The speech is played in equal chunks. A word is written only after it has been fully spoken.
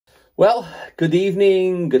Well, good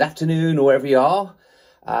evening, good afternoon, or wherever you are.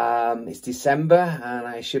 It's December and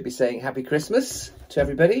I should be saying Happy Christmas to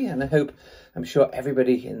everybody. And I'm sure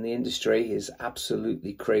everybody in the industry is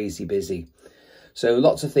absolutely crazy busy. So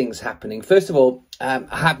lots of things happening. First of all, I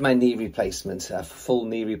had my knee replacement, a full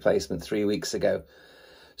knee replacement 3 weeks ago.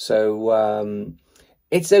 So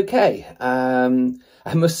it's okay.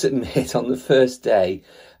 I must admit, on the first day,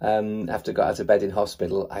 after I got out of bed in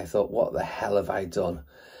hospital, I thought, what the hell have I done?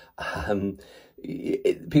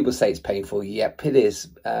 People say it's painful. Yep, it is.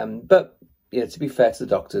 But to be fair to the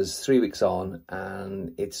doctors, 3 weeks on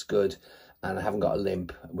and it's good. And I haven't got a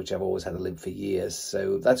limp, which I've always had a limp for years.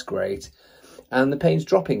 So that's great. And the pain's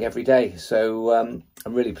dropping every day. So I'm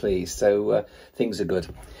really pleased. So things are good.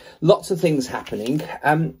 Lots of things happening.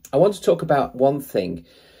 I want to talk about one thing.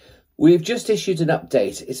 We've just issued an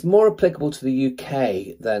update. It's more applicable to the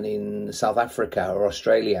UK than in South Africa or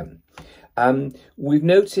Australia. We've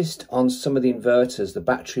noticed on some of the inverters, the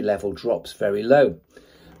battery level drops very low.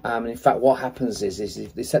 In fact, what happens is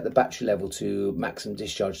if they set the battery level to maximum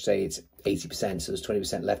discharge, say it's 80%, so there's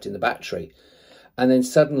 20% left in the battery. And then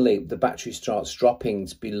suddenly the battery starts dropping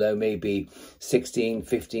to below maybe 16,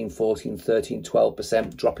 15, 14, 13,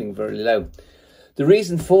 12%, dropping very low. The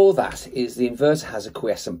reason for that is the inverter has a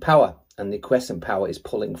quiescent power, and the quiescent power is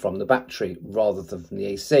pulling from the battery rather than from the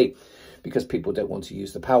AC, because people don't want to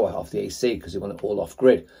use the power off the AC because they want it all off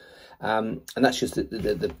grid. And that's just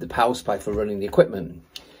the power supply for running the equipment.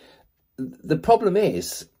 The problem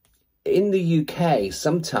is, in the UK,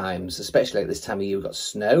 sometimes, especially at this time of year, we've got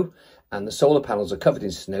snow and the solar panels are covered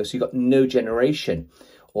in snow, so you've got no generation,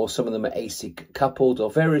 or some of them are AC coupled,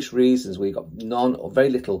 or various reasons where you've got none or very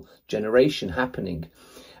little generation happening.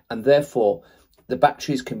 And therefore, the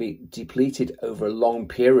batteries can be depleted over a long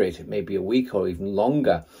period, maybe a week or even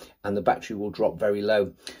longer, and the battery will drop very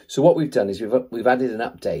low. So what we've done is we've added an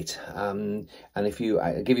update. And if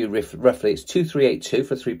I give you roughly, it's 2382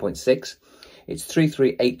 for 3.6. It's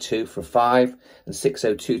 3382 for 5 and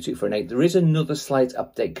 6022 for an 8. There is another slight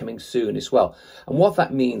update coming soon as well. And what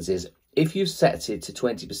that means is if you've set it to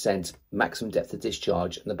 20% maximum depth of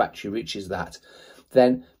discharge and the battery reaches that,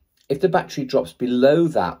 then if the battery drops below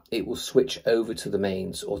that, it will switch over to the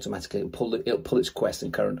mains automatically. It'll pull its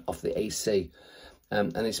quiescent current off the AC.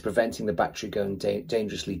 And it's preventing the battery going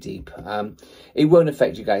dangerously deep. It won't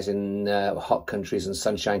affect you guys in hot countries and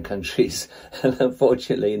sunshine countries. And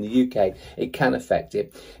unfortunately, in the UK, it can affect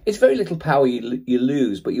it. It's very little power you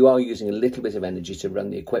lose, but you are using a little bit of energy to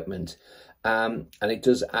run the equipment. And it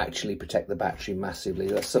does actually protect the battery massively.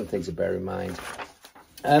 That's something to bear in mind.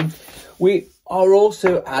 We are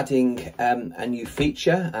also adding a new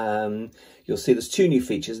feature. You'll see there's 2 new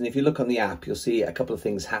features, and if you look on the app, you'll see a couple of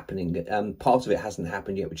things happening. Part of it hasn't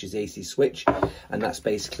happened yet, which is the AC switch, and that's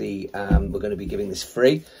basically we're going to be giving this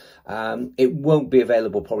free. It won't be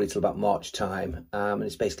available probably till about March time, and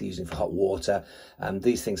it's basically using for hot water.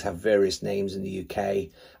 These things have various names in the UK,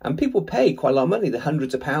 and people pay quite a lot of money, the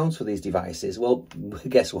hundreds of pounds for these devices. Well,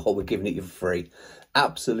 guess what? We're giving it you for free.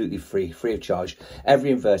 Absolutely free of charge.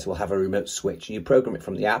 Every inverter will have a remote switch, and you program it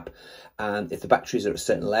from the app. And if the batteries are at a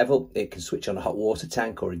certain level, it can switch on a hot water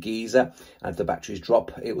tank or a Giza. And if the batteries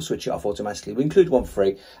drop, it will switch it off automatically. We include one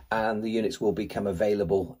free, and the units will become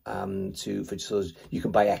available so you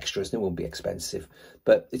can buy extras, and it won't be expensive.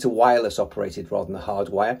 But it's a wireless operated rather than a hard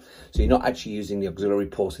wire, so you're not actually using the auxiliary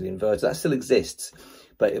port of the inverter. That still exists,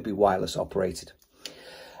 but it'll be wireless operated.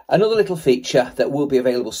 Another little feature that will be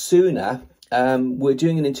available sooner. We're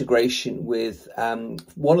doing an integration with,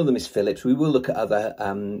 one of them is Philips. We will look at other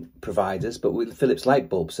providers, but with Philips light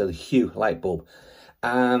bulb, so the Hue light bulb.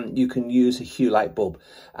 You can use a Hue light bulb,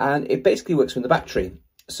 and it basically works from the battery.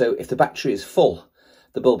 So if the battery is full,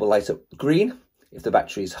 the bulb will light up green. If the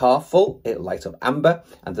battery is half full, it'll light up amber,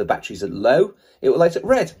 and if the battery's at low, it will light up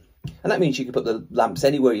red. And that means you can put the lamps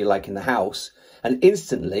anywhere you like in the house, and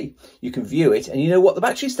instantly you can view it, and you know what the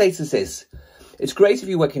battery status is. It's great if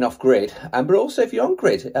you're working off grid, but also if you're on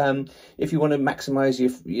grid. If you want to maximise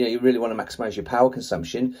you really want to maximise your power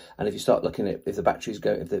consumption, and if you start looking at if the battery's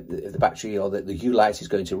going, if the battery or the Hue light is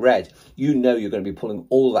going to red, you know you're going to be pulling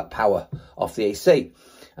all that power off the AC,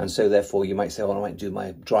 and so therefore you might say, "Well, I might do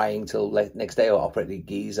my drying till next day, or operate the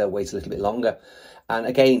Giza, wait a little bit longer." And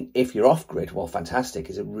again, if you're off grid, well, fantastic!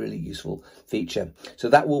 It's a really useful feature. So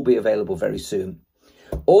that will be available very soon.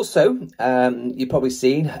 Also, you've probably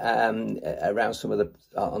seen around some of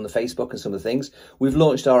on the Facebook and some of the things, we've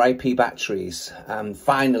launched our IP batteries.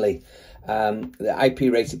 Finally, the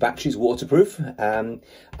IP rated batteries, waterproof,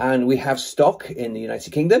 and we have stock in the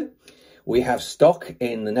United Kingdom. We have stock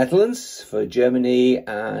in the Netherlands, for Germany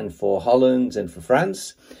and for Holland and for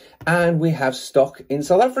France. And we have stock in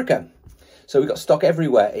South Africa. So we've got stock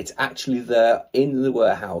everywhere. It's actually there in the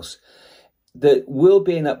warehouse. There will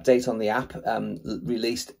be an update on the app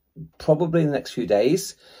released probably in the next few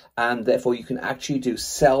days. And therefore you can actually do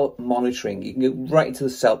cell monitoring. You can go right into the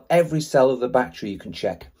cell, every cell of the battery you can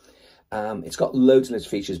check. It's got loads and loads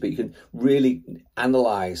of features, but you can really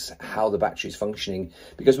analyze how the battery is functioning,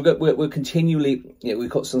 because we're continually, we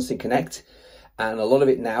call it Sunsynk Connect, and a lot of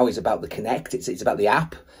it now is about the Connect. It's about the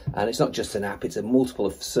app, and it's not just an app, it's a multiple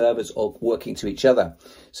of servers all working to each other.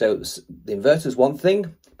 So the inverter is one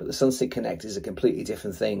thing, but the Sunsynk Connect is a completely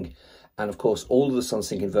different thing. And of course, all of the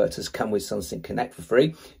Sunsynk inverters come with Sunsynk Connect for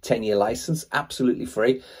free, 10-year license, absolutely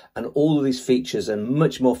free. And all of these features and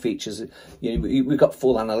much more features, we've got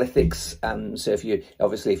full analytics. So if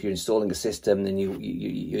you're installing a system, then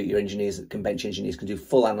your engineers, convention engineers, can do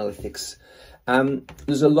full analytics.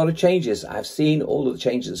 There's a lot of changes. I've seen all of the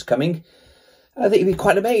changes that's coming. I think you'd be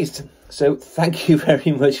quite amazed. So thank you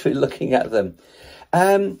very much for looking at them.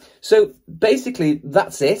 So basically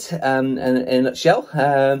that's it, in a nutshell.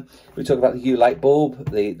 We talk about the Hue light bulb,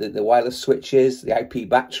 the wireless switches, the IP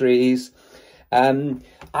batteries.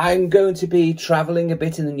 I'm going to be traveling a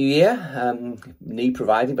bit in the new year, knee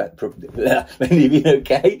providing, but maybe being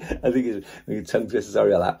okay. I think it's tongue twister,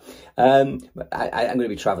 sorry about that. I'm going to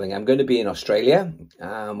be traveling. I'm going to be in Australia.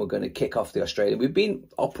 We're going to kick off the Australia. We've been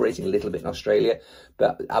operating a little bit in Australia,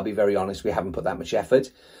 but I'll be very honest, we haven't put that much effort.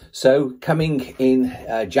 So coming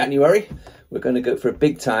in January, we're going to go for a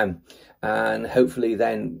big time, and hopefully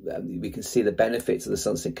then we can see the benefits of the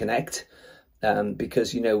Sunsynk Connect.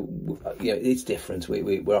 Because it's different.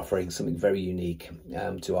 We're offering something very unique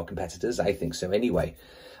to our competitors. I think so anyway.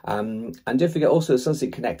 And don't forget also,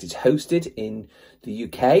 Sunsynk Connect is hosted in the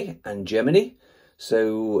UK and Germany.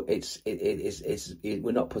 So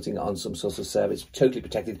we're not putting it on some sort of server. It's totally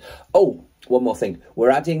protected. Oh, one more thing.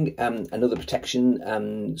 We're adding another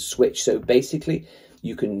protection switch. So basically,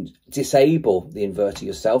 you can disable the inverter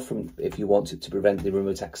yourself if you want it, to prevent the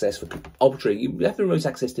remote access. For arbitrary, you have the remote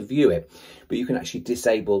access to view it, but you can actually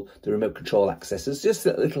disable the remote control access. There's just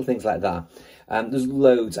little things like that. There's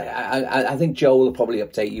loads. I think Joel will probably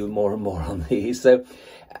update you more and more on these. So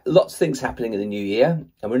lots of things happening in the new year,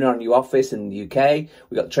 and we're in our new office in the UK.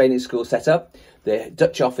 We've got the training school set up. The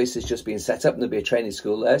Dutch office is just being set up, and there'll be a training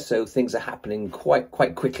school there. So things are happening quite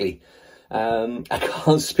quickly. I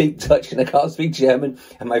can't speak Dutch and I can't speak German,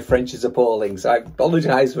 and my French is appalling, so I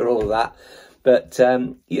apologise for all of that. But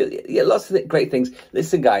lots of great things.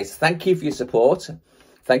 Listen, guys, thank you for your support.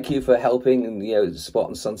 Thank you for helping and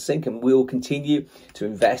supporting Sunsynk, and we will continue to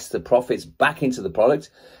invest the profits back into the product,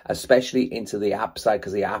 especially into the app side,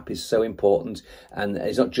 because the app is so important. And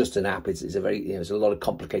it's not just an app; it's a very it's a lot of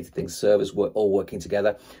complicated things. Servers all working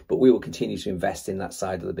together, but we will continue to invest in that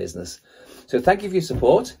side of the business. So thank you for your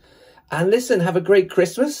support. And listen, have a great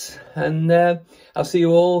Christmas, and I'll see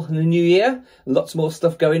you all in the new year. Lots more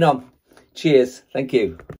stuff going on. Cheers. Thank you.